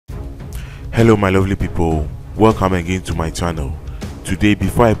Hello my lovely people, welcome again to my channel. Today,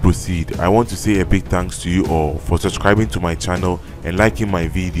 before I proceed, I want to say a big thanks to you all for subscribing to my channel and liking my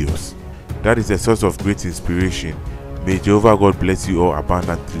videos. That is a source of great inspiration. May Jehovah God bless you all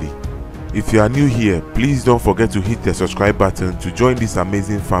abundantly. If you are new here, please don't forget to hit the subscribe button to join this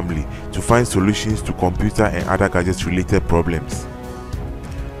amazing family to find solutions to computer and other gadgets related problems.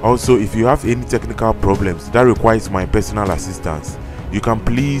 Also, if you have any technical problems that requires my personal assistance, you can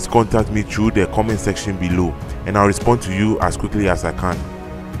please contact me through the comment section below and I'll respond to you as quickly as I can.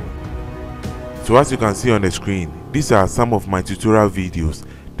 So as you can see on the screen, these are some of my tutorial videos.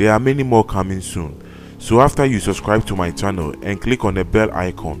 There are many more coming soon. So after you subscribe to my channel and click on the bell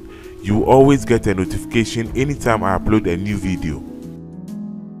icon, you will always get a notification anytime I upload a new video.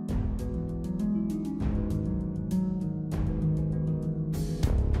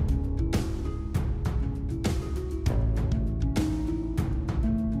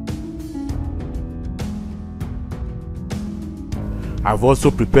 I've also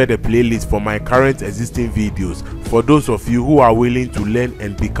prepared a playlist for my current existing videos for those of you who are willing to learn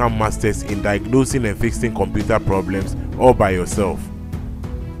and become masters in diagnosing and fixing computer problems all by yourself.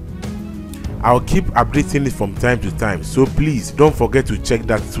 I'll keep updating it from time to time, so please don't forget to check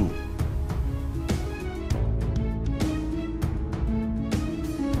that too.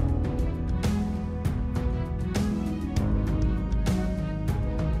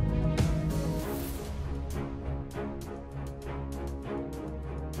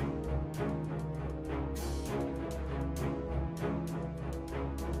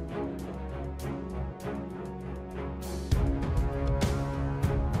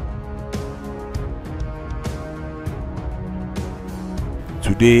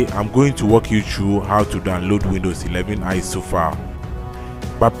 Today, I'm going to walk you through how to download Windows 11 ISO file.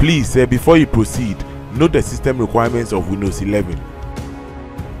 But please, before you proceed, note the system requirements of Windows 11.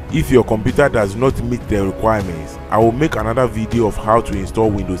 If your computer does not meet the requirements, I will make another video of how to install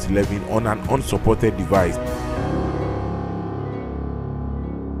Windows 11 on an unsupported device.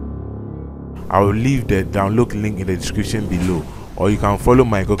 I will leave the download link in the description below, or you can follow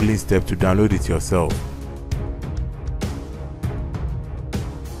my googling step to download it yourself.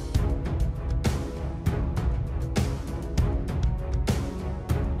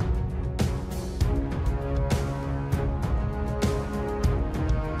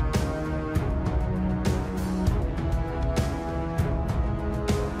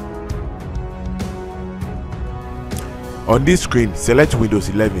 On this screen, select Windows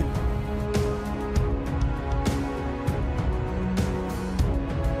 11.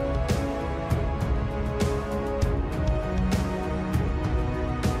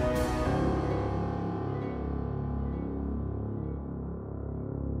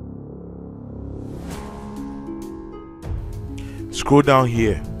 Scroll down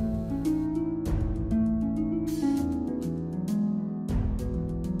here.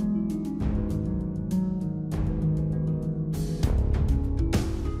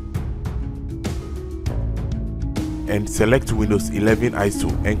 And select Windows 11 ISO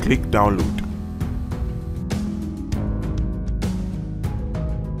and click download.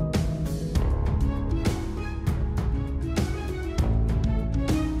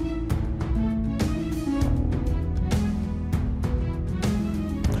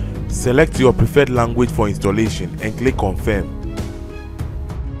 Select your preferred language for installation and click confirm.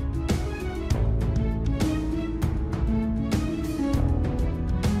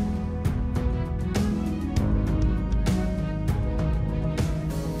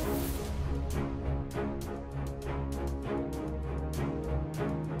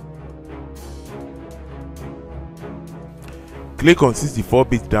 Click on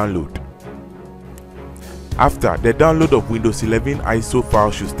 64-bit download. After, the download of Windows 11 ISO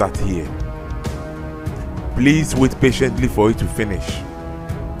file should start here. Please wait patiently for it to finish.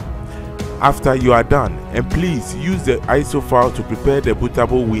 After you are done, and please use the ISO file to prepare the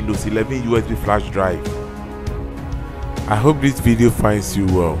bootable Windows 11 USB flash drive. I hope this video finds you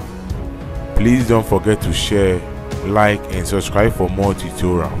well. Please don't forget to share, like and subscribe for more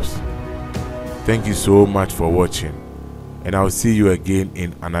tutorials. Thank you so much for watching, and I'll see you again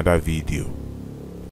in another video.